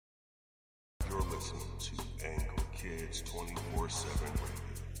Kids 24/7 Radio.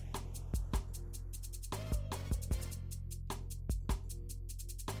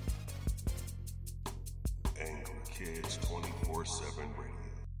 Angry Kids 24/7 Radio.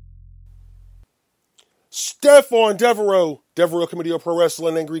 Stephon Devereux Committee of Pro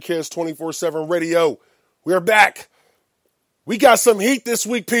Wrestling, Angry Kids 24/7 Radio. We're back. We got some heat this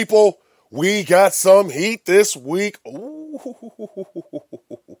week, people. We got some heat this week. Ooh.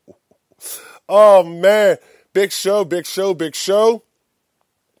 Oh, man. Big show. I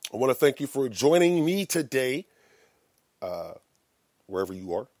want to thank you for joining me today, wherever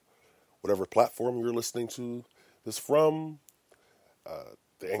you are, whatever platform you're listening to this from,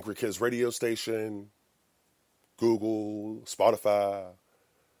 the Angry Kids radio station, Google, Spotify,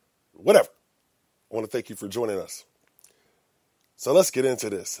 whatever. I want to thank you for joining us. So let's get into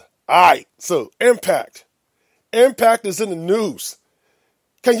this. All right, so Impact. Impact is in the news.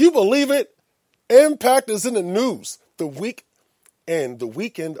 Can you believe it? Impact is in the news the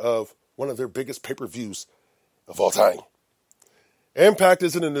weekend of one of their biggest pay-per-views of all time. Impact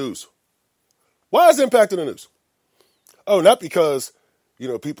is in the news. Why is Impact in the news? Oh, not because,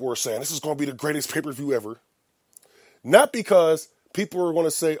 people are saying this is going to be the greatest pay-per-view ever. Not because people are going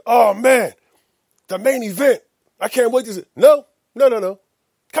to say, oh, man, the main event. I can't wait to see. No.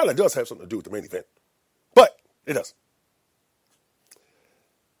 Kind of does have something to do with the main event. But it does.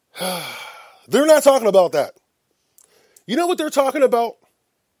 They're not talking about that. You know what they're talking about?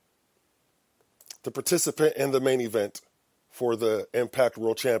 The participant in the main event for the Impact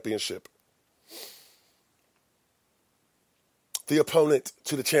World Championship. The opponent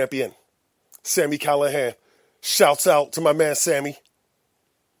to the champion, Sami Callihan. Shouts out to my man, Sammy.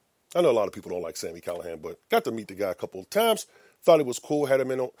 I know a lot of people don't like Sami Callihan, but got to meet the guy a couple of times. Thought it was cool. Had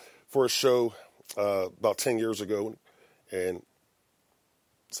him in for a show about 10 years ago and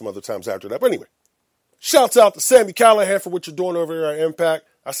some other times after that. But anyway, shouts out to Sami Callihan for what you're doing over here at Impact.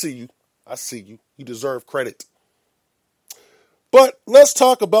 I see you. You deserve credit. But let's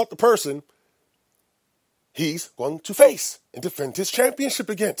talk about the person he's going to face and defend his championship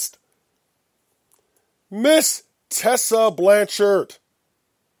against. Miss Tessa Blanchard,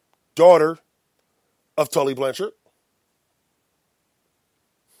 daughter of Tully Blanchard,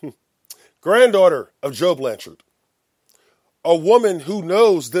 granddaughter of Joe Blanchard, a woman who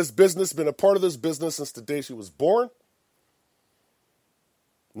knows this business, been a part of this business since the day she was born,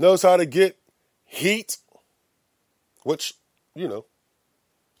 knows how to get heat, which,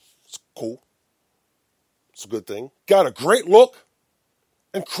 it's cool. It's a good thing. Got a great look,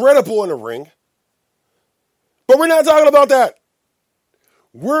 incredible in the ring. But we're not talking about that.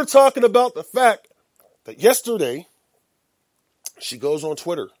 We're talking about the fact that yesterday she goes on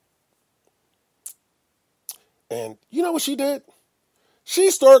Twitter. And you know what she did? She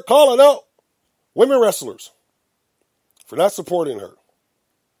started calling out women wrestlers for not supporting her.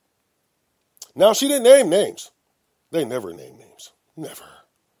 Now, she didn't name names. They never name names.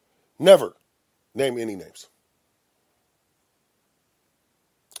 Never name any names.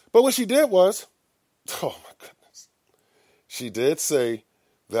 But what she did was, oh my goodness. She did say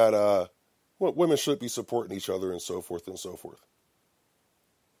that women should be supporting each other and so forth and so forth.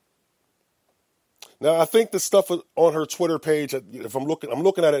 Now, I think the stuff on her Twitter page, if I'm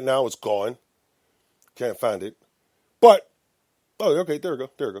looking at it now, it's gone. Can't find it. But, okay, there we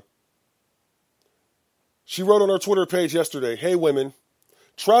go. She wrote on her Twitter page yesterday, hey, women,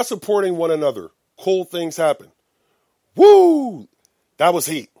 try supporting one another. Cool things happen. Woo! That was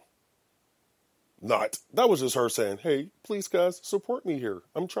heat. That was just her saying, hey, please, guys, support me here.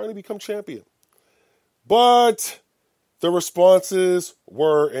 I'm trying to become champion. But the responses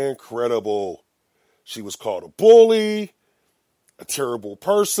were incredible. She was called a bully, a terrible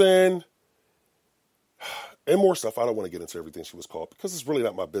person, and more stuff. I don't want to get into everything she was called because it's really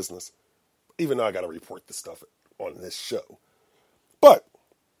not my business, even though I got to report this stuff on this show. But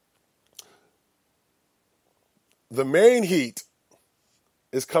the main heat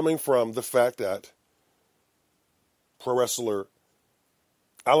is coming from the fact that pro wrestler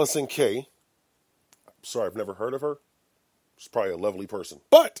Allison Kay, sorry, I've never heard of her. She's probably a lovely person.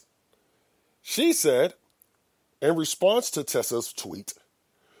 But she said, in response to Tessa's tweet,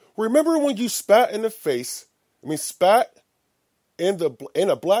 remember when you spat in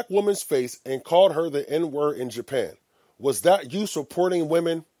a black woman's face and called her the N-word in Japan? Was that you supporting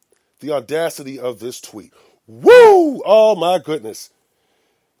women? The audacity of this tweet. Woo! Oh, my goodness.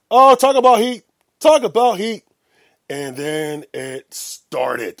 Oh, talk about heat. And then it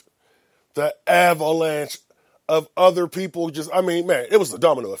started. The avalanche of other people it was a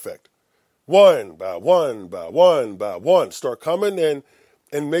domino effect. One by one, start coming in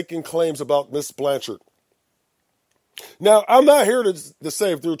and making claims about Miss Blanchard. Now, I'm not here to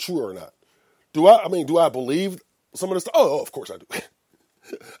say if they're true or not. Do I believe some of this stuff? Oh, of course I do.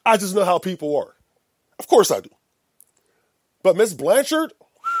 I just know how people are. Of course I do. But Miss Blanchard,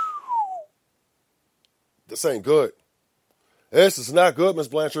 this ain't good. This is not good, Miss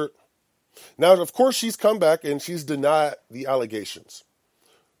Blanchard. Now, of course, she's come back and she's denied the allegations.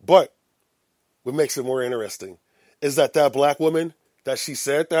 But what makes it more interesting is that black woman that she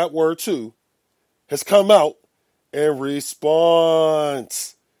said that word to has come out in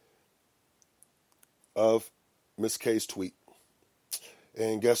response of Miss K's tweet.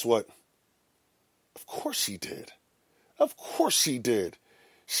 And guess what? Of course she did. Of course she did.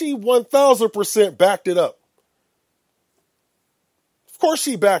 She 1,000% backed it up. Of course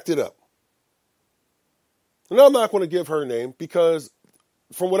she backed it up. And I'm not going to give her name because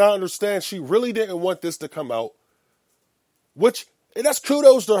from what I understand, she really didn't want this to come out, and that's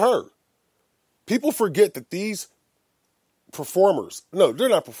kudos to her. People forget that these performers, no, they're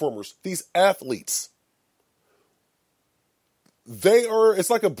not performers, these athletes, it's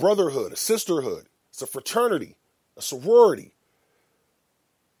like a brotherhood, a sisterhood, it's a fraternity, a sorority.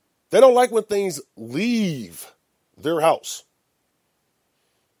 They don't like when things leave their house.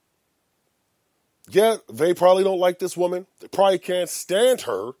 Yeah, they probably don't like this woman. They probably can't stand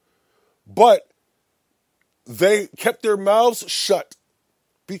her, but they kept their mouths shut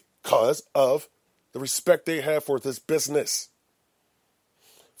because of the respect they have for this business,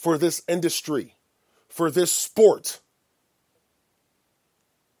 for this industry, for this sport.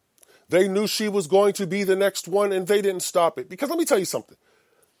 They knew she was going to be the next one, and they didn't stop it. Because let me tell you something.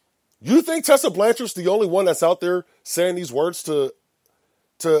 You think Tessa Blanchard's the only one that's out there saying these words to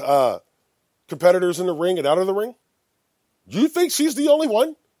competitors in the ring and out of the ring? You think she's the only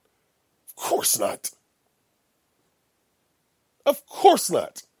one? Of course not. Of course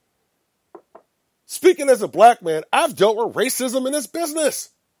not. Speaking as a black man, I've dealt with racism in this business.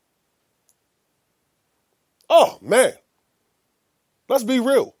 Oh, man. Let's be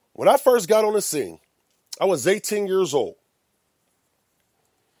real. When I first got on the scene, I was 18 years old.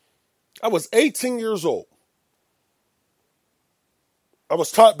 I was 18 years old. I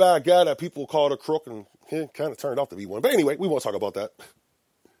was taught by a guy that people called a crook, and he kind of turned out to be one. But anyway, we won't talk about that.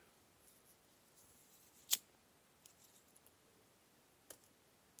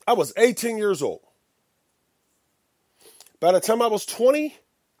 I was 18 years old. By the time I was 20,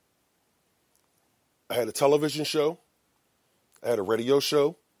 I had a television show. I had a radio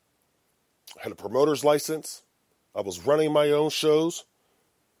show. I had a promoter's license. I was running my own shows.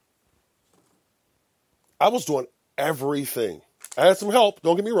 I was doing everything. I had some help,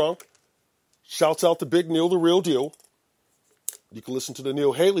 don't get me wrong. Shouts out to Big Neil, the real deal. You can listen to the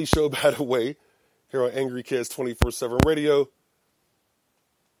Neil Haley Show, by the way, here on Angry Kids 24/7 Radio.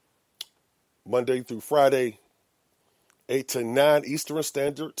 Monday through Friday, 8 to 9 Eastern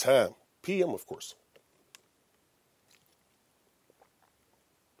Standard Time. PM, of course.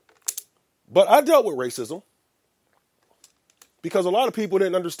 But I dealt with racism because a lot of people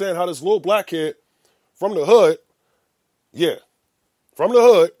didn't understand how this little black kid from the hood, from the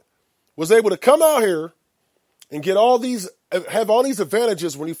hood, was able to come out here and have all these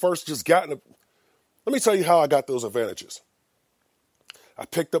advantages when he first just got in. Let me tell you how I got those advantages. I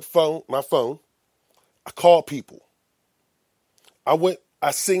picked up my phone. I called people.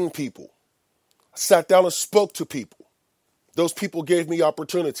 I seen people. I sat down and spoke to people. Those people gave me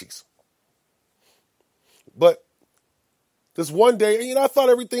opportunities. But this one day, I thought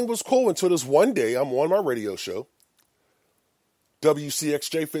everything was cool until this one day I'm on my radio show,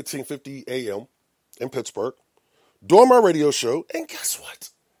 WCXJ 1550 AM in Pittsburgh, doing my radio show, and guess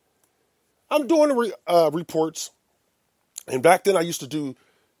what? I'm doing the reports, and back then I used to do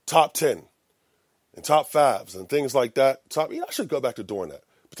top 10 and top 5s and things like that. I should go back to doing that.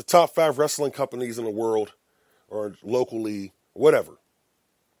 But the top 5 wrestling companies in the world or locally, whatever.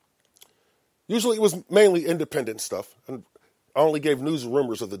 Usually it was mainly independent stuff. And I only gave news and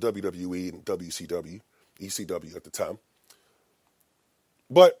rumors of the WWE and WCW, ECW at the time.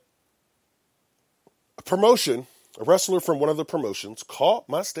 But a wrestler from one of the promotions called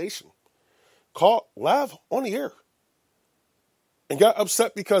my station, called live on the air, and got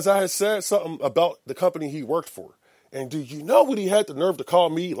upset because I had said something about the company he worked for. And do you know what he had the nerve to call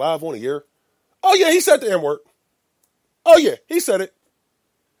me live on the air? Oh, yeah, he said the M-word. Oh, yeah, he said it.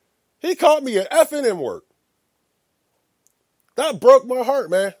 He called me an effing M-word. That broke my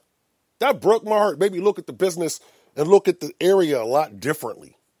heart, man. That broke my heart. Made me look at the business and look at the area a lot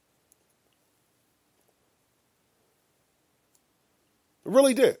differently. It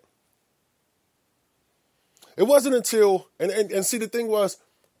really did. It wasn't until, and see, the thing was,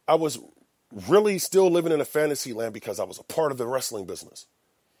 I was really still living in a fantasy land because I was a part of the wrestling business.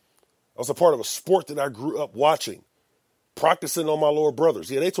 I was a part of a sport that I grew up watching, practicing on my little brothers.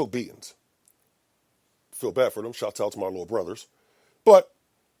 Yeah, they took beatings. Feel bad for them. Shout out to my little brothers. But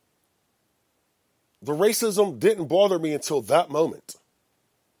the racism didn't bother me until that moment.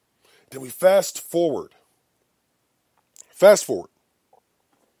 Then we fast forward. A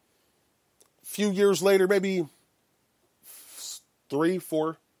few years later, maybe 3,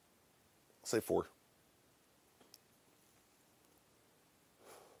 4, say 4.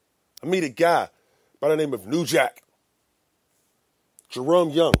 I meet a guy by the name of New Jack,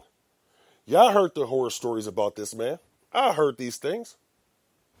 Jerome Young. Yeah, I heard the horror stories about this man. I heard these things.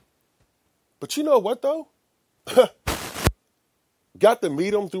 But you know what, though? Got to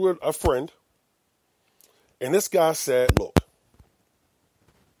meet him through a friend. And this guy said, look,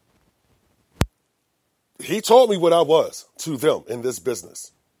 he told me what I was to them in this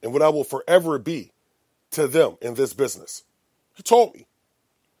business and what I will forever be to them in this business. He told me.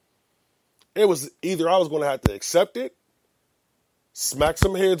 It was either I was going to have to accept it, smack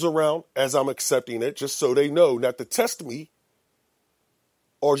some heads around as I'm accepting it, just so they know not to test me,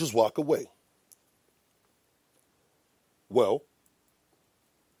 or just walk away. Well,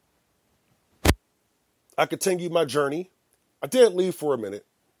 I continued my journey. I did leave for a minute,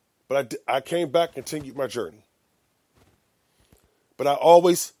 but I came back and continued my journey. But I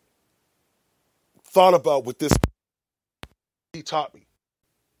always thought about what this he taught me.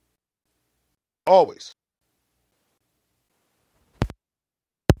 Always.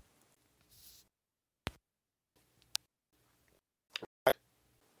 I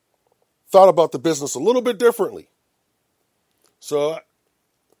thought about the business a little bit differently. So I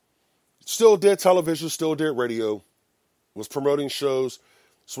still did television, still did radio, was promoting shows.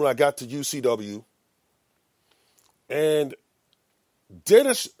 So when I got to UCW and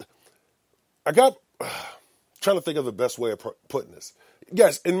trying to think of the best way of putting this.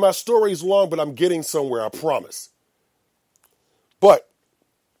 Yes, and my story's long, but I'm getting somewhere, I promise. But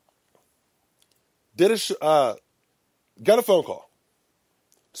got a phone call.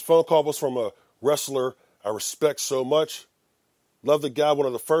 This phone call was from a wrestler I respect so much. Love the guy, one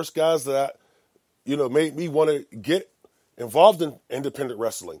of the first guys that made me want to get involved in independent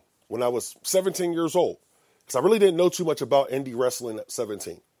wrestling when I was 17 years old. Because I really didn't know too much about indie wrestling at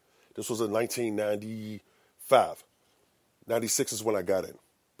 17. This was in 1995. 96 is when I got in.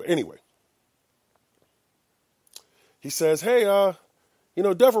 But anyway, he says, hey,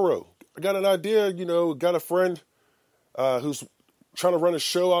 Devereux, I got an idea, got a friend who's trying to run a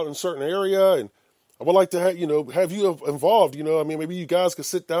show out in a certain area, and I would like to have you involved, maybe you guys could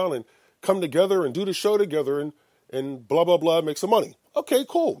sit down and come together and do the show together and blah, blah, blah, make some money. Okay,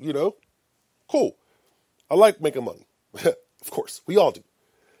 cool, cool. I like making money. Of course, we all do.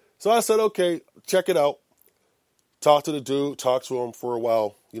 So I said, okay, check it out. Talked to the dude, talked to him for a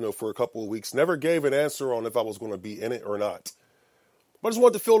while, for a couple of weeks. Never gave an answer on if I was going to be in it or not. But I just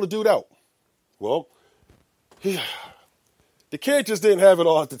wanted to fill the dude out. Well, the kid just didn't have it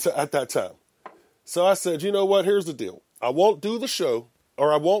all at that time. So I said, you know what, here's the deal. I won't do the show,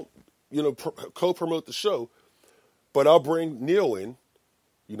 or I won't, co-promote the show, but I'll bring Neil in.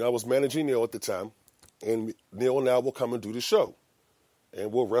 I was managing Neil at the time, and Neil and I will come and do the show.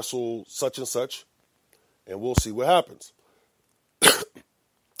 And we'll wrestle such and such, and we'll see what happens.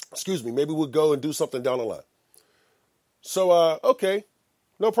 Excuse me, maybe we'll go and do something down the line. So, okay,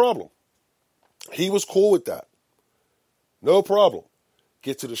 no problem. He was cool with that. No problem.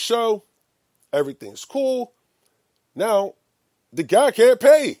 Get to the show. Everything's cool. Now, the guy can't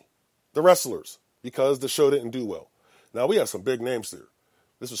pay the wrestlers because the show didn't do well. Now, we have some big names there.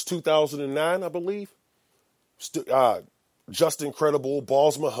 This was 2009, I believe. Just Incredible,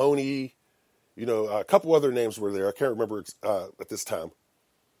 Balls Mahoney, a couple other names were there. I can't remember at this time.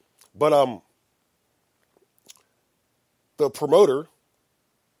 But the promoter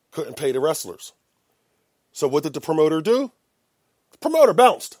couldn't pay the wrestlers. So what did the promoter do? The promoter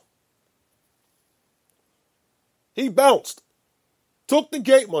bounced. He bounced. Took the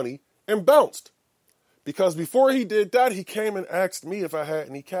gate money and bounced. Because before he did that, he came and asked me if I had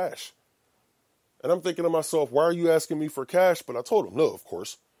any cash. And I'm thinking to myself, why are you asking me for cash? But I told him, no, of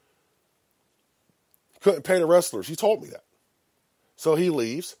course. Couldn't pay the wrestlers. He told me that. So he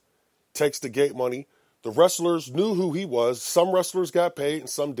leaves, takes the gate money. The wrestlers knew who he was. Some wrestlers got paid and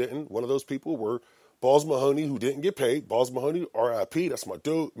some didn't. One of those people were Balls Mahoney, who didn't get paid. Balls Mahoney, R.I.P., that's my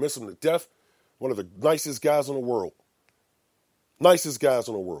dude. Miss him to death. One of the nicest guys in the world. Nicest guys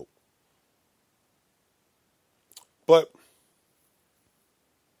in the world. But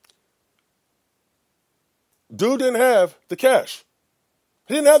dude didn't have the cash.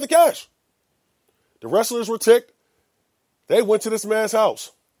 He didn't have the cash. The wrestlers were ticked. They went to this man's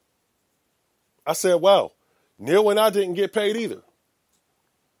house. I said, wow, Neil and I didn't get paid either.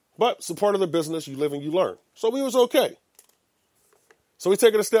 But it's a part of the business. You live and you learn. So we was okay. So we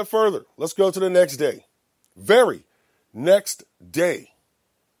take it a step further. Let's go to the next day. Very next day.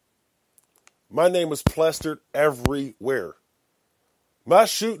 My name is plastered everywhere. My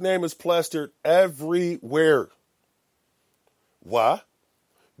shoot name is plastered everywhere. Why?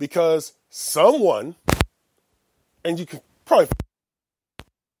 Because someone, and you can probably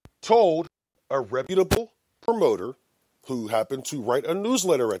told a reputable promoter who happened to write a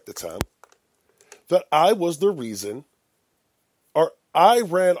newsletter at the time that I was the reason, or I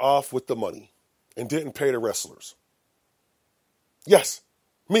ran off with the money and didn't pay the wrestlers. Yes,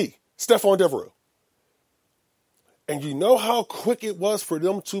 me, Stephon Devereux. And you know how quick it was for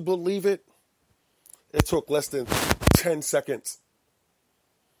them to believe it? It took less than 10 seconds.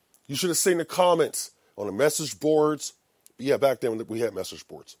 You should have seen the comments on the message boards. Yeah, back then we had message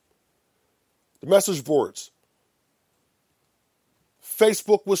boards. The message boards.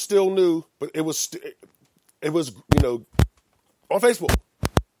 Facebook was still new, but it was on Facebook.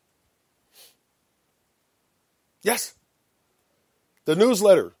 Yes. The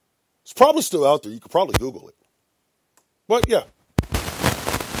newsletter. It's probably still out there. You could probably Google it. But yeah.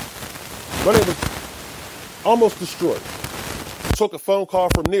 My name was almost destroyed. Took a phone call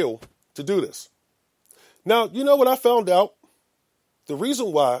from Neil to do this. Now, you know what I found out? The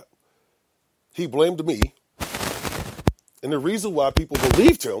reason why he blamed me and the reason why people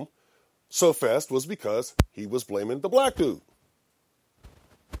believed him so fast was because he was blaming the black dude.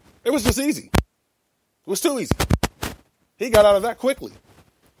 It was just easy. It was too easy. He got out of that quickly.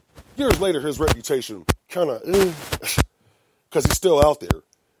 Years later, his reputation kind of, because he's still out there,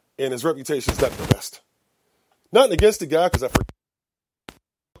 and his reputation's not the best. Nothing against the guy, because I forget.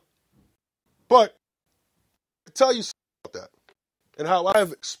 But to tell you about that, and how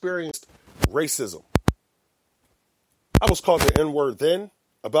I've experienced racism. I was called the N-word then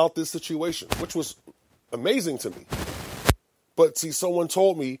about this situation, which was amazing to me. But see, someone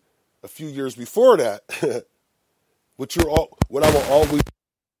told me a few years before that, what I will always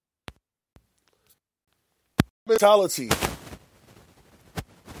mentality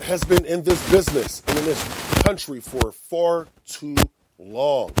has been in this business and in this country for far too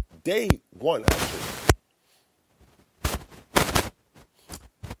long. Day one, actually.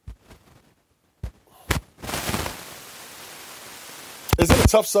 Is it a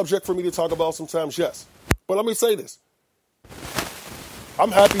tough subject for me to talk about sometimes? Yes. But let me say this.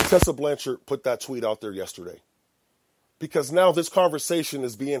 I'm happy Tessa Blanchard put that tweet out there yesterday. Because now this conversation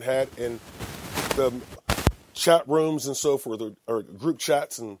is being had in the chat rooms and so forth, or group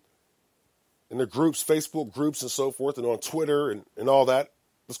chats and in the groups, Facebook groups and so forth, and on Twitter and all that.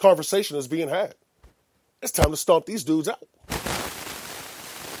 This conversation is being had. It's time to stomp these dudes out.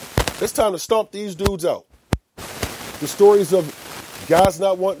 It's time to stomp these dudes out. The stories of guys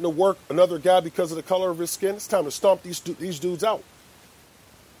not wanting to work another guy because of the color of his skin, it's time to stomp these dudes out.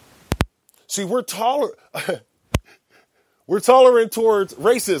 See, we're tolerant towards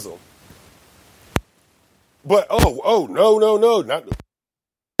racism. But, no.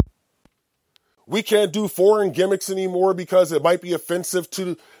 We can't do foreign gimmicks anymore because it might be offensive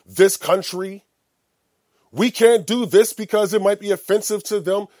to this country. We can't do this because it might be offensive to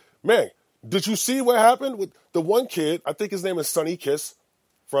them. Man, did you see what happened with the one kid? I think his name is Sonny Kiss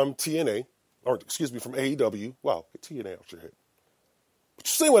from TNA, or excuse me, from AEW. Wow, get TNA out your head. But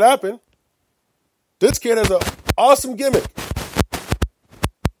you see what happened? This kid has an awesome gimmick.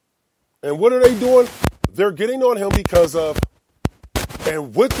 And what are they doing? They're getting on him because of,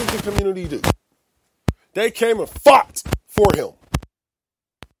 and what did the community do? They came and fought for him.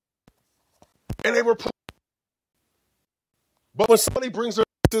 And they were, but when somebody brings up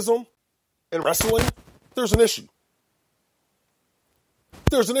racism in wrestling, there's an issue.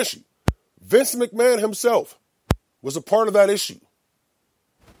 There's an issue. Vince McMahon himself was a part of that issue.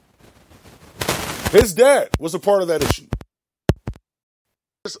 His dad was a part of that issue.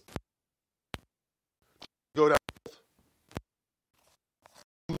 Go down.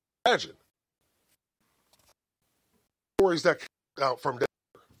 Imagine stories that come out from that.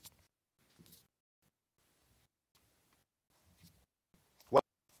 Well,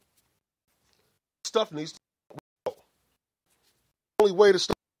 stuff needs to go. The only way to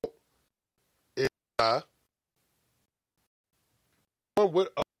start is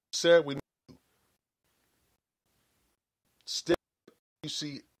what said we knew. Still, you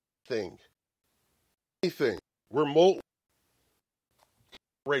see thing. Anything remotely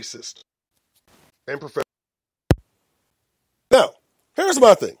racist and professional. Now, here's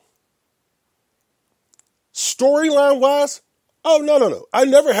my thing. storyline-wise, oh, no. I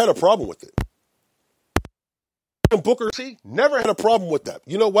never had a problem with it. And Booker T, never had a problem with that.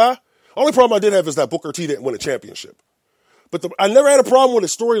 You know why? Only problem I did have is that Booker T didn't win a championship. But I never had a problem with it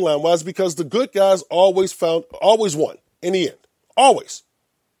storyline-wise because the good guys always won in the end. Always.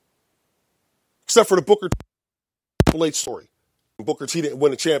 Except for the Booker T Triple H story. Booker T didn't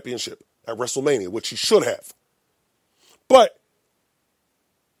win a championship at WrestleMania, which he should have. But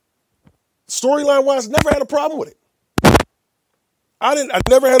storyline-wise, never had a problem with it. I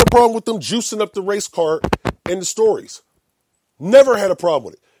never had a problem with them juicing up the race card in the stories. Never had a problem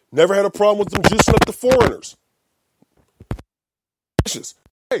with it. Never had a problem with them juicing up the foreigners.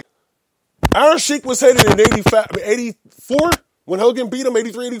 Hey, Iron Sheik was hated in 84 when Hogan beat him,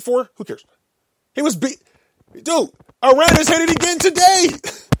 83, 84. Who cares? He was beat. Dude, Iran is hated again today.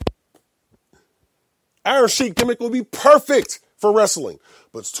 Iron Sheik gimmick would be perfect for wrestling,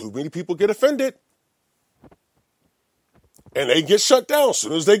 but too many people get offended. And they get shut down. As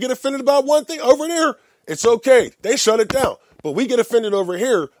soon as they get offended about one thing over there, it's okay. They shut it down. But we get offended over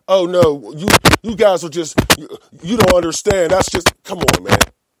here. Oh, no, you guys are just, you don't understand. That's just, come on, man.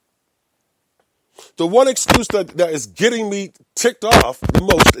 The one excuse that is getting me ticked off the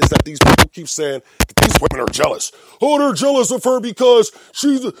most is that these people keep saying these women are jealous. Oh, they're jealous of her because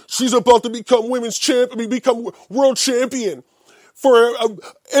she's about to become become world champion for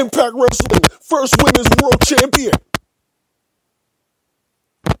Impact Wrestling, first women's world champion.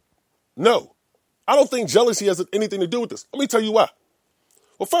 No, I don't think jealousy has anything to do with this. Let me tell you why.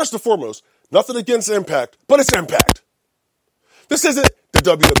 Well, first and foremost, nothing against Impact, but it's Impact. This isn't the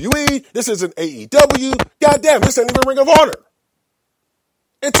WWE. This isn't AEW. Goddamn, this ain't even Ring of Honor.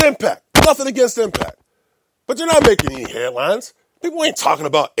 It's Impact. Nothing against Impact. But you're not making any headlines. People ain't talking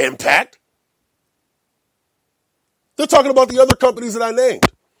about Impact. They're talking about the other companies that I named.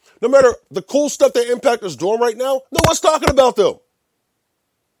 No matter the cool stuff that Impact is doing right now, no one's talking about them.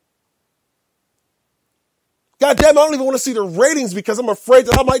 God damn, I don't even want to see the ratings because I'm afraid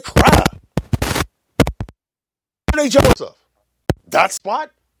that I might cry. What are they jealous of? That spot?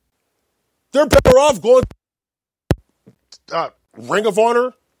 They're better off going to Ring of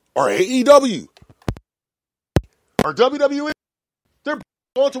Honor or AEW or WWE. They're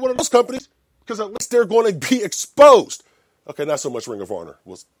going to one of those companies because at least they're going to be exposed. Okay, not so much Ring of Honor.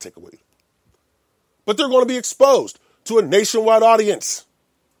 We'll take away. But they're going to be exposed to a nationwide audience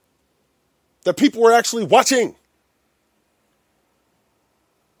that people are actually watching.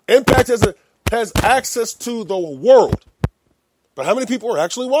 Impact has access to the world. But how many people are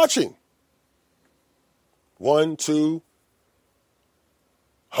actually watching? 1, 2,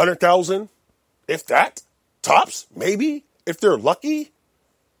 100,000, if that. Tops, maybe, if they're lucky.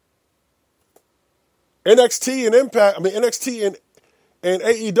 NXT and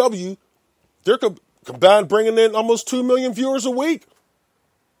AEW, they're combined bringing in almost 2 million viewers a week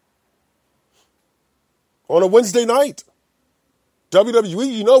on a Wednesday night. WWE,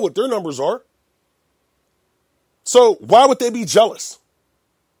 you know what their numbers are. So why would they be jealous?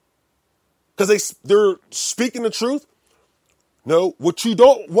 Because they're speaking the truth? No, what you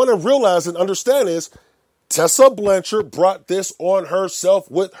don't want to realize and understand is Tessa Blanchard brought this on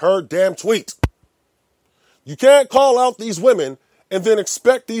herself with her damn tweet. You can't call out these women and then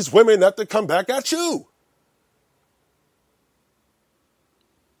expect these women not to come back at you.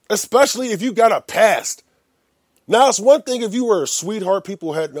 Especially if you got a past. Now, it's one thing if you were a sweetheart,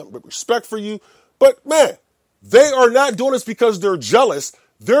 people had nothing but respect for you. But, man, they are not doing this because they're jealous.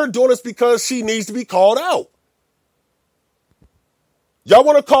 They're doing this because she needs to be called out. Y'all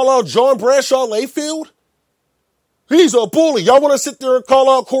want to call out John Bradshaw Layfield? He's a bully. Y'all want to sit there and call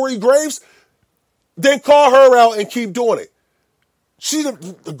out Corey Graves? Then call her out and keep doing it.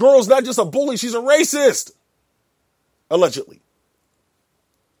 The girl's not just a bully, she's a racist. Allegedly.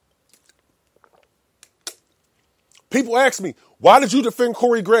 People ask me, why did you defend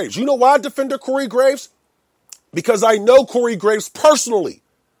Corey Graves? You know why I defended Corey Graves? Because I know Corey Graves personally.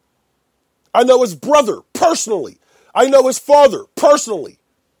 I know his brother personally. I know his father personally.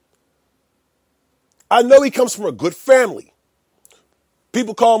 I know he comes from a good family.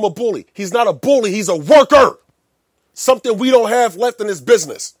 People call him a bully. He's not a bully. He's a worker. Something we don't have left in this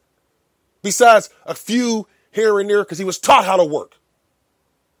business. Besides a few here and there because he was taught how to work.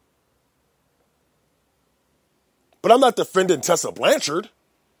 But I'm not defending Tessa Blanchard.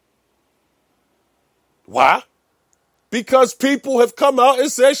 Why? Because people have come out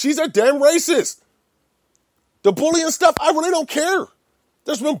and said she's a damn racist. The bullying stuff, I really don't care.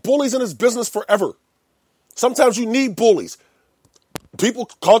 There's been bullies in this business forever. Sometimes you need bullies. People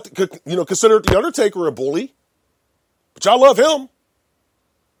consider The Undertaker a bully. But y'all love him.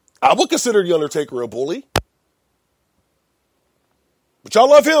 I would consider The Undertaker a bully. But y'all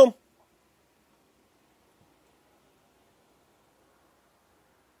love him.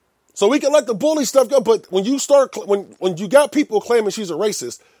 So we can let the bully stuff go, but when you start, when you got people claiming she's a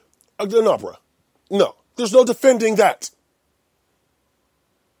racist, no, bro. No, there's no defending that.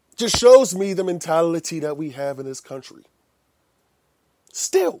 Just shows me the mentality that we have in this country.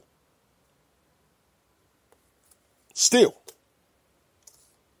 Still.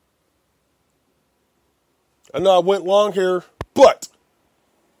 I know I went long here, but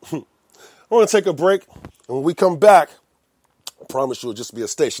I want to take a break. And when we come back, I promise you it'll just be a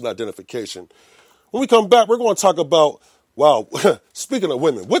station identification. When we come back, we're going to talk about, wow, speaking of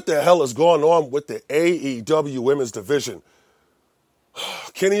women, what the hell is going on with the AEW women's division?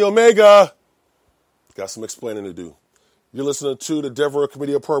 Kenny Omega got some explaining to do. You're listening to the Devereux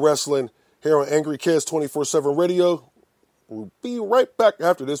Committee of Pro Wrestling here on Angry Kids 24/7 Radio. We'll be right back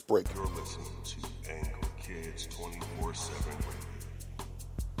after this break. You're listening to Angry Kids 24/7 Radio.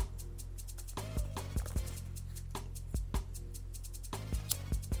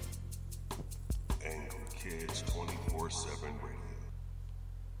 Angry Kids 24/7 Radio.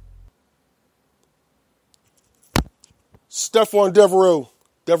 Stephon Devereux,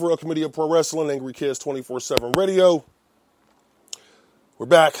 Devereux Committee of Pro Wrestling, Angry Kids 24/7 Radio. We're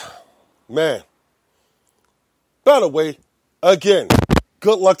back. Man. By the way, again,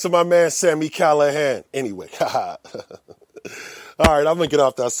 good luck to my man Sami Callihan. Anyway, all right, I'm gonna get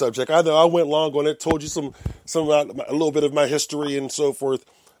off that subject. I know I went long on it, told you a little bit of my history and so forth.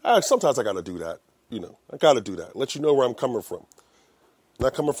 Sometimes I gotta do that. I gotta do that. Let you know where I'm coming from. I'm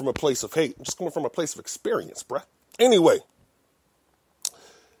not coming from a place of hate. I'm just coming from a place of experience, bruh. Anyway,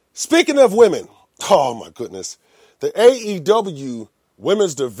 speaking of women, oh my goodness, the AEW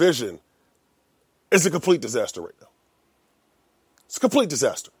women's division is a complete disaster right now. It's a complete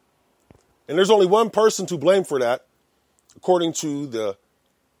disaster. And there's only one person to blame for that, according to the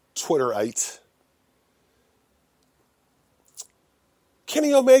Twitterite.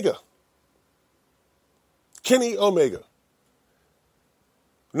 Kenny Omega. Kenny Omega.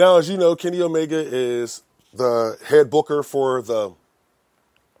 Now, as you know, Kenny Omega is the head booker for the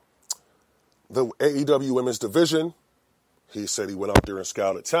AEW women's division. He said he went out there and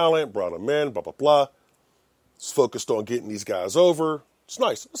scouted talent, brought them in, blah, blah, blah. He's focused on getting these guys over. It's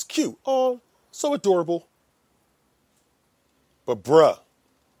nice. It's cute. Oh, so adorable. But bruh,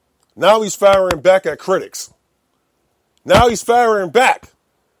 now he's firing back at critics. Now he's firing back.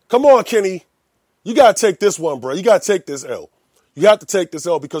 Come on, Kenny. You got to take this one, bro. You got to take this L. You have to take this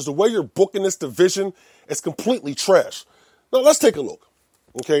L because the way you're booking this division is completely trash. Now, let's take a look.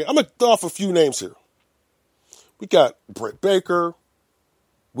 Okay, I'm going to throw off a few names here. We got Britt Baker.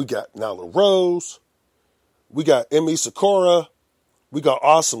 We got Nyla Rose. We got Emi Sakura. We got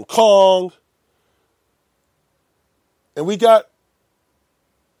Awesome Kong. And we got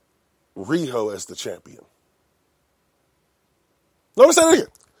Riho as the champion. Let me say that again.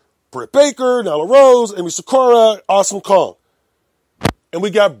 Britt Baker, Nyla Rose, Emi Sakura, Awesome Kong. And we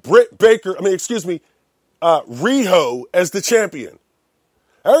got Riho as the champion.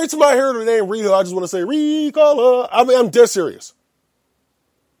 Every time I hear the name Riho, I just want to say, Ricola. I'm dead serious.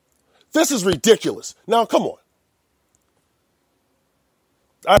 This is ridiculous. Now, come on.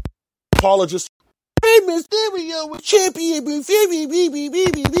 I apologize. Rey Mysterio was champion.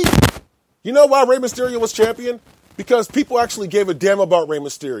 You know why Rey Mysterio was champion? Because people actually gave a damn about Rey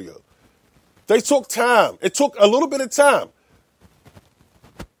Mysterio. They took time. It took a little bit of time.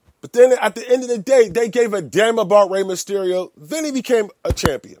 But then at the end of the day, they gave a damn about Rey Mysterio. Then he became a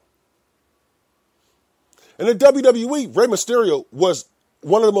champion. In the WWE, Rey Mysterio was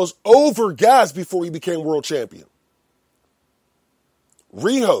one of the most over guys before he became world champion.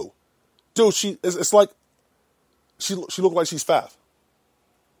 Riho, dude, it's like she looked like she's 5.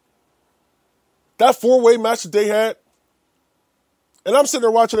 That 4-way match that they had, and I'm sitting there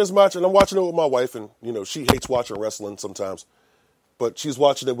watching this match, and I'm watching it with my wife, and she hates watching wrestling sometimes. But she's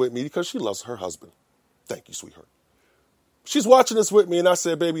watching it with me because she loves her husband. Thank you, sweetheart. She's watching this with me, and I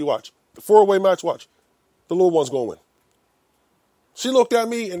said, baby, watch. The 4-way match, watch. The little one's going to win. She looked at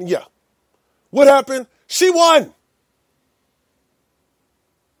me, and yeah. What happened? She won.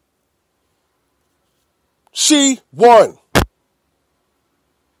 She won.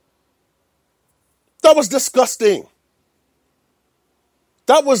 That was disgusting.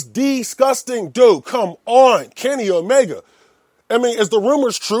 That was disgusting. Dude, come on. Kenny Omega. I mean, is the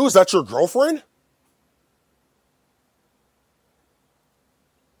rumors true? Is that your girlfriend?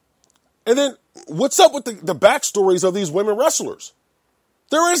 And then, what's up with the backstories of these women wrestlers?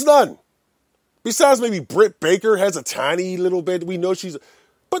 There is none. Besides maybe Britt Baker has a tiny little bit. We know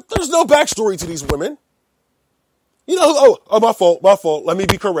but there's no backstory to these women. My fault. Let me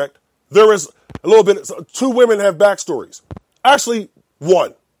be correct. There is a little bit, 2 women have backstories. Actually,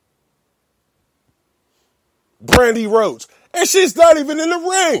 1. Brandy Rhodes. And she's not even in the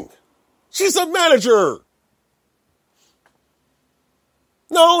ring. She's a manager.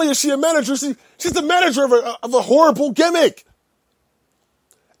 Not only is she a manager, she's the manager of a horrible gimmick.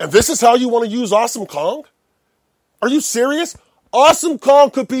 And this is how you want to use Awesome Kong? Are you serious? Awesome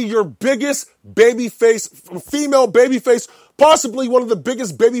Kong could be your biggest babyface, female babyface, possibly one of the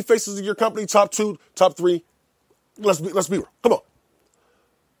biggest babyfaces in your company, top 2, top 3. Let's be real. Come on.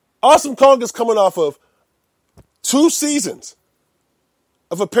 Awesome Kong is coming off of 2 seasons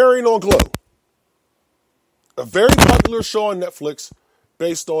of appearing on Glow, a very popular show on Netflix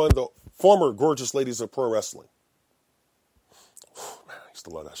based on the former Gorgeous Ladies of Pro Wrestling. Man, I used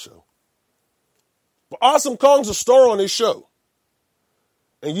to love that show. But Awesome Kong's a star on this show.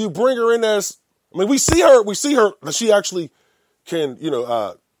 And you bring her in as, we see her that she actually can,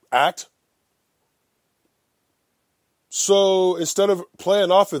 act. So instead of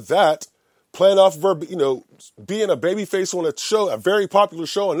playing off of that, playing off of her, being a babyface on a show, a very popular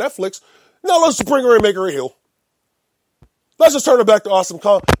show on Netflix, no, let's just bring her and make her a heel. Let's just turn her back to Awesome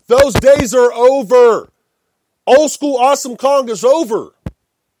Kong. Those days are over. Old school Awesome Kong is over.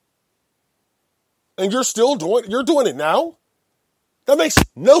 And you're doing it now? That makes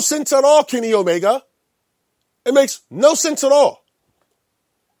no sense at all, Kenny Omega. It makes no sense at all.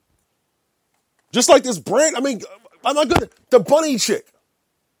 Just like this brand, I'm not good. The bunny chick.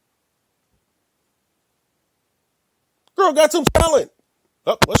 Girl got some talent.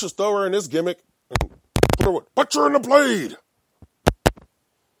 Oh, let's just throw her in this gimmick and put her in the blade.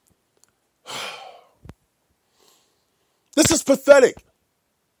 This is pathetic.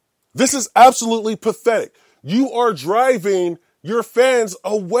 This is absolutely pathetic. You are driving your fans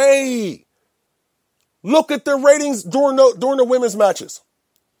away. Look at the ratings during the women's matches.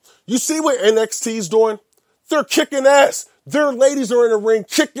 You see what NXT's doing? They're kicking ass. Their ladies are in the ring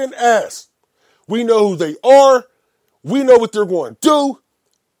kicking ass. We know who they are. We know what they're going to do.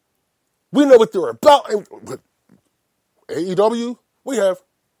 We know what they're about. And with AEW, we have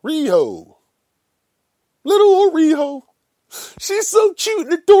Riho. Little old Riho. She's so cute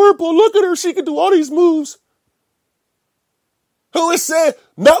and adorable. Look at her. She can do all these moves. Who is saying?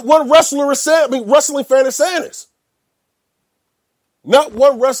 Not one wrestler is saying, wrestling fan is saying this. Not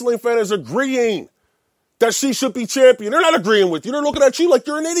one wrestling fan is agreeing that she should be champion. They're not agreeing with you. They're looking at you like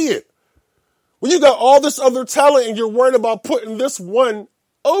you're an idiot. When you got all this other talent and you're worried about putting this one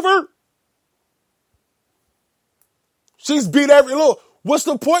over. She's beat every little. What's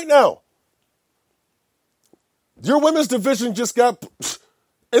the point now? Your women's division has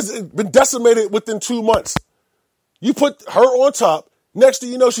been decimated within 2 months. You put her on top. Next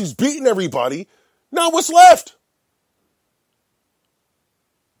thing you know, she's beating everybody. Now what's left?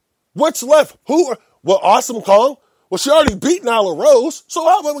 What's left? Who? Well, Awesome Kong? Well, she already beat Nyla Rose. So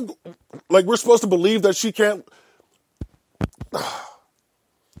how about we're supposed to believe that she can't?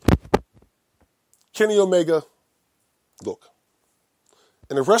 Kenny Omega, look.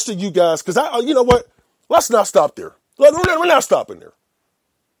 And the rest of you guys, because you know what? Let's not stop there. We're not stopping there.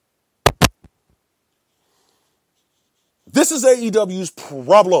 This is AEW's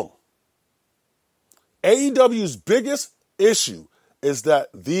problem. AEW's biggest issue is that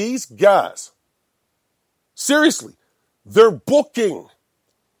these guys, seriously, their booking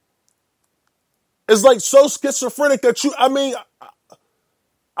is like so schizophrenic that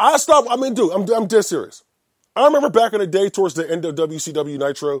I'm dead serious. I remember back in the day towards the end of WCW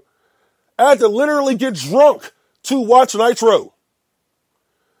Nitro, I had to literally get drunk to watch Nitro.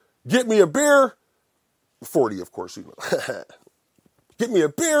 Get me a beer, 40 of course, Get me a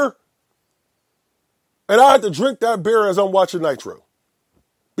beer, and I had to drink that beer as I'm watching Nitro.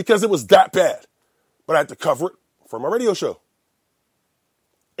 Because it was that bad. But I had to cover it for my radio show.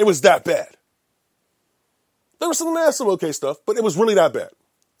 It was that bad. There was some okay stuff, but it was really that bad.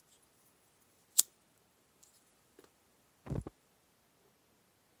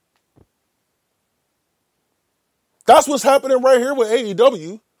 That's what's happening right here with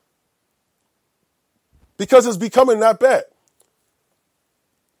AEW. Because it's becoming that bad.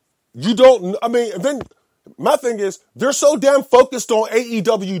 Then my thing is, they're so damn focused on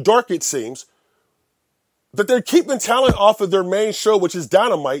AEW Dark, it seems, that they're keeping talent off of their main show, which is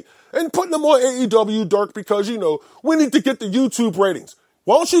Dynamite, and putting them on AEW Dark because, we need to get the YouTube ratings.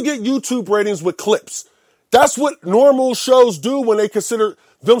 Why don't you get YouTube ratings with clips? That's what normal shows do when they consider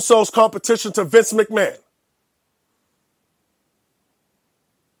themselves competition to Vince McMahon.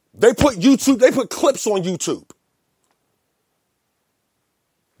 They put clips on YouTube.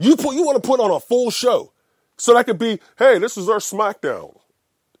 You want to put on a full show. So that could be, hey, this is our SmackDown.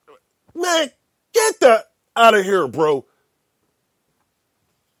 Man, get that out of here, bro.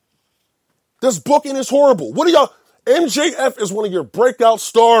 This booking is horrible. What are y'all? MJF is one of your breakout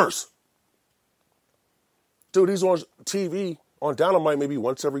stars. Dude, he's on TV on Dynamite maybe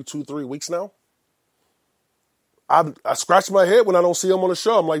once every 2-3 weeks now. I scratch my head when I don't see him on the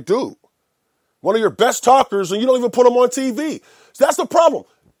show. I'm like, dude, one of your best talkers, and you don't even put him on TV. So that's the problem.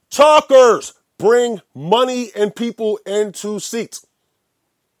 Talkers bring money and people into seats.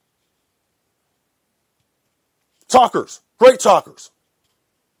 Talkers, great talkers.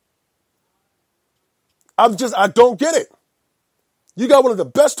 I don't get it. You got one of the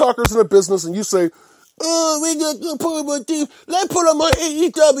best talkers in the business, and you say, oh, we got to put him on TV. Let's put him on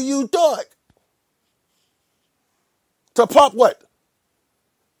AEW Dark. To pop what?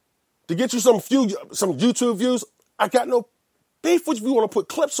 To get you some YouTube views? I got no beef with you want to put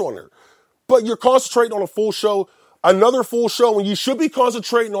clips on there. But you're concentrating on a full show, another full show, when you should be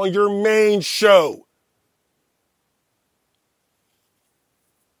concentrating on your main show.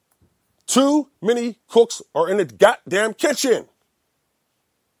 Too many cooks are in the goddamn kitchen.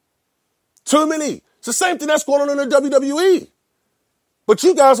 Too many. It's the same thing that's going on in the WWE. But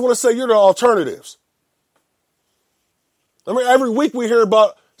you guys want to say you're the alternatives. I mean, every week we hear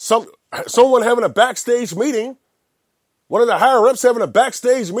about someone having a backstage meeting, one of the higher-ups having a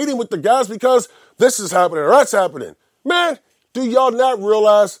backstage meeting with the guys because this is happening or that's happening. Man, do y'all not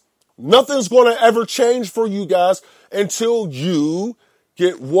realize nothing's going to ever change for you guys until you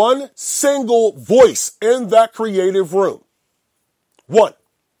get one single voice in that creative room. One.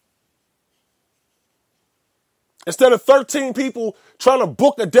 Instead of 13 people trying to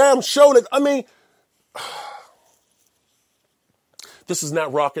book a damn show this is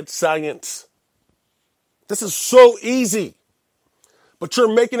not rocket science. This is so easy. But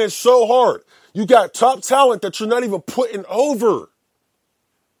you're making it so hard. You got top talent that you're not even putting over.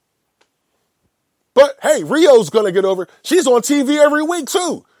 But hey, Rio's going to get over. She's on TV every week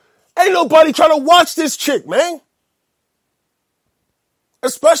too. Ain't nobody trying to watch this chick, man.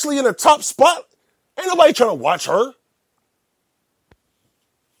 Especially in a top spot. Ain't nobody trying to watch her.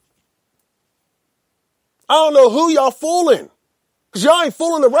 I don't know who y'all fooling. Because y'all ain't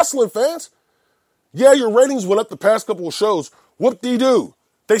fooling the wrestling fans. Yeah, your ratings went up the past couple of shows. Whoop-de-doo.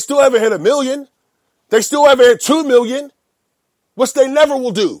 They still haven't hit 1 million. They still haven't hit 2 million. Which they never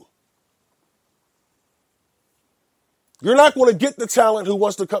will do. You're not going to get the talent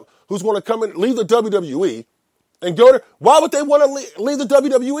who's going to come and leave the WWE and go there. Why would they want to leave the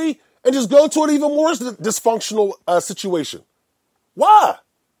WWE and just go to an even more dysfunctional situation? Why?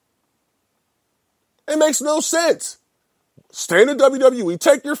 It makes no sense. Stay in the WWE,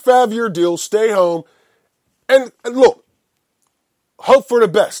 take your 5-year deal, stay home, and look, hope for the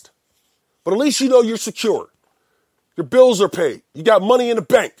best. But at least you know you're secure. Your bills are paid. You got money in the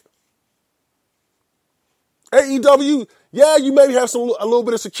bank. AEW, yeah, you maybe have a little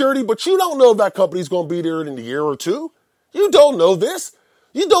bit of security, but you don't know if that company's going to be there in a year or two. You don't know this.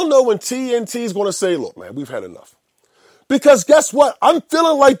 You don't know when TNT is going to say, look, man, we've had enough. Because guess what? I'm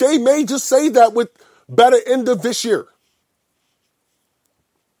feeling like they may just say that by the end of this year.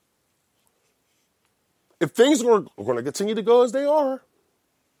 If things are going to continue to go as they are,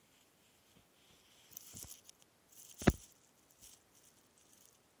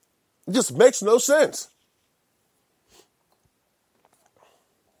 it just makes no sense.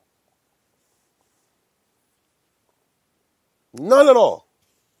 None at all.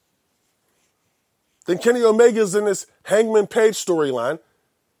 Then Kenny Omega's in this Hangman Page storyline.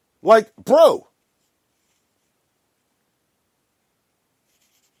 Like, bro.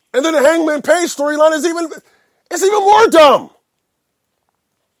 And then the Hangman Page storyline is even more dumb.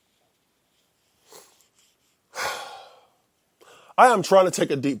 I am trying to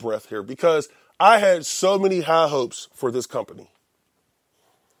take a deep breath here because I had so many high hopes for this company.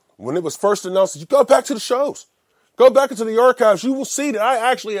 When it was first announced, you go back to the shows. Go back into the archives. You will see that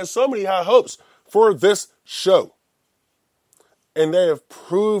I actually had so many high hopes for this show. And they have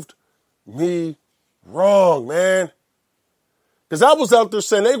proved me wrong, man. Because I was out there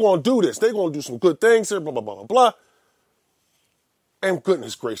saying they're going to do this. They're going to do some good things here, blah, blah, blah, blah, blah. And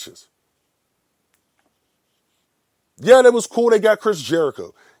goodness gracious. Yeah, that was cool they got Chris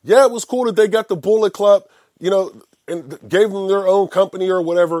Jericho. Yeah, it was cool that they got the Bullet Club, and gave them their own company or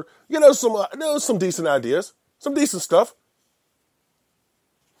whatever. Some decent ideas. Some decent stuff.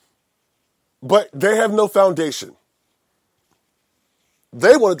 But they have no foundation.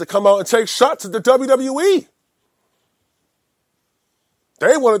 They wanted to come out and take shots at the WWE.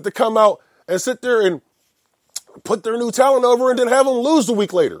 They wanted to come out and sit there and put their new talent over and then have them lose a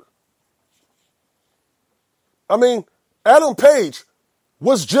week later. I mean, Adam Page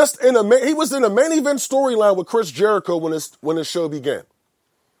was just he was in a main event storyline with Chris Jericho when his show began.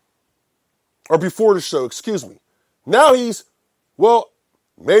 Or before the show, excuse me. Now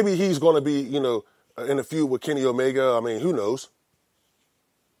maybe he's going to be, in a feud with Kenny Omega. I mean, who knows?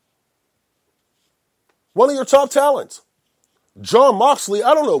 One of your top talents. Jon Moxley,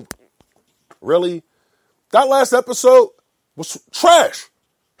 I don't know. Really? That last episode was trash.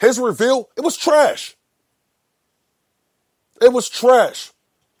 His reveal, it was trash. It was trash.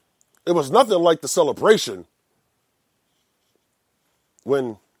 It was nothing like the celebration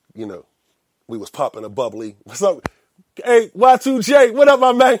when, we was popping a bubbly. What's up? Hey, Y2J, what up,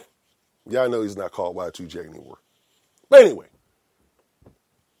 my man? Yeah, I know he's not called Y2J anymore. But anyway.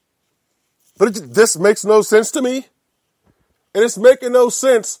 But this makes no sense to me. And it's making no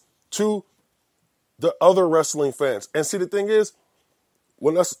sense to the other wrestling fans. And see, the thing is,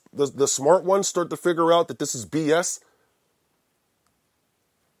 when the smart ones start to figure out that this is BS,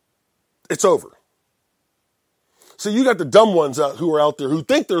 it's over. So you got the dumb ones who are out there who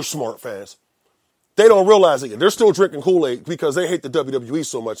think they're smart fans. They don't realize it yet. They're still drinking Kool-Aid because they hate the WWE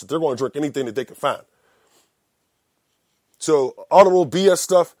so much that they're going to drink anything that they can find. So all the little BS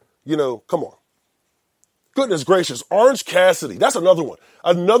stuff, come on. Goodness gracious, Orange Cassidy. That's another one.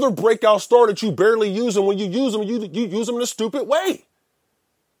 Another breakout star that you barely use, and when you use them, you use them in a stupid way.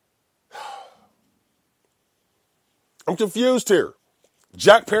 I'm confused here.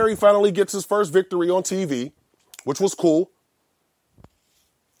 Jack Perry finally gets his first victory on TV, which was cool.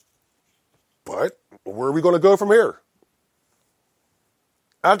 But where are we going to go from here?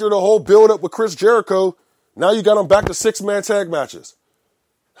 After the whole build-up with Chris Jericho, now you got him back to 6-man tag matches.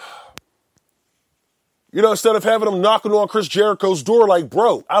 Instead of having him knocking on Chris Jericho's door like,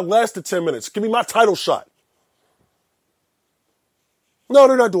 bro, I lasted 10 minutes. Give me my title shot. No,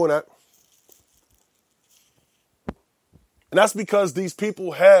 they're not doing that. And that's because these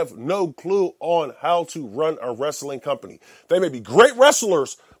people have no clue on how to run a wrestling company. They may be great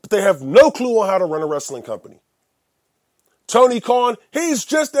wrestlers, but they have no clue on how to run a wrestling company. Tony Khan, he's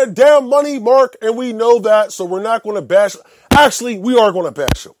just a damn money mark, and we know that, so we're not going to bash him. Actually, we are going to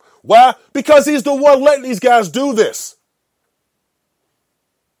bash him. Why? Because he's the one letting these guys do this.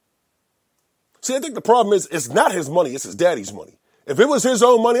 See, I think the problem is it's not his money, it's his daddy's money. If it was his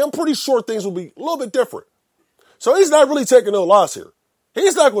own money, I'm pretty sure things would be a little bit different. So he's not really taking no loss here.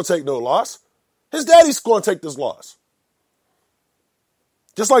 He's not going to take no loss. His daddy's going to take this loss.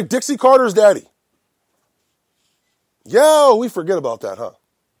 Just like Dixie Carter's daddy. Yo, we forget about that, huh?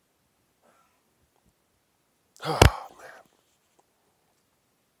 Oh,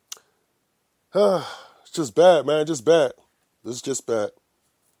 man. It's just bad, man. Just bad. This is just bad.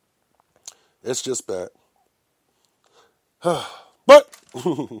 It's just bad. But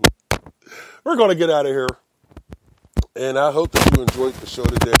we're going to get out of here. And I hope that you enjoyed the show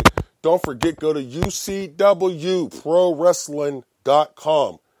today. Don't forget, go to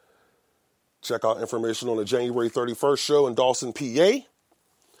UCWProWrestling.com. Check out information on the January 31st show in Dawson, PA.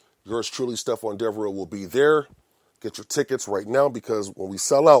 Yours truly, Stephon Devereux, will be there. Get your tickets right now because when we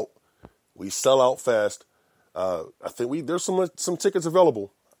sell out fast. I think there's some tickets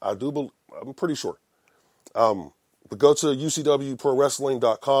available. I'm pretty sure. But go to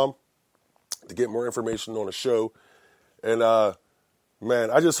UCWProWrestling.com to get more information on the show. And,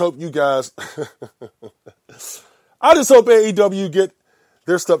 man, I just hope you guys, I just hope AEW get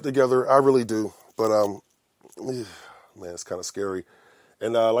their stuff together. I really do. But, man, it's kind of scary.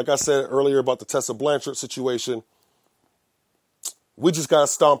 And like I said earlier about the Tessa Blanchard situation, we just got to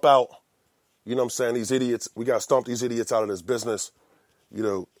stomp out, you know what I'm saying, these idiots. We got to stomp these idiots out of this business.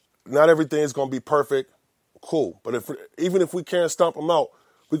 Not everything's going to be perfect. Cool. But even if we can't stomp them out,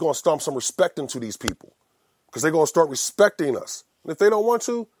 we're going to stomp some respect into these people because they're going to start respecting us. And if they don't want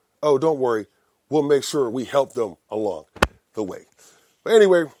to, oh, don't worry. We'll make sure we help them along the way. But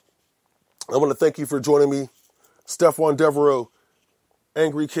anyway, I want to thank you for joining me. Stephon Devereux,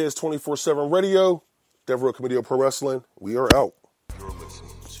 Angry Kids 24/7 Radio, Devereux Committee of Pro Wrestling. We are out. You're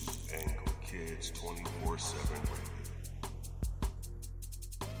listening to Angry Kids 24/7 Radio.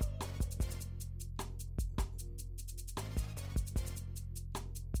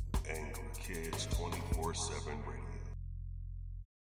 Angry Kids 24/7 Radio.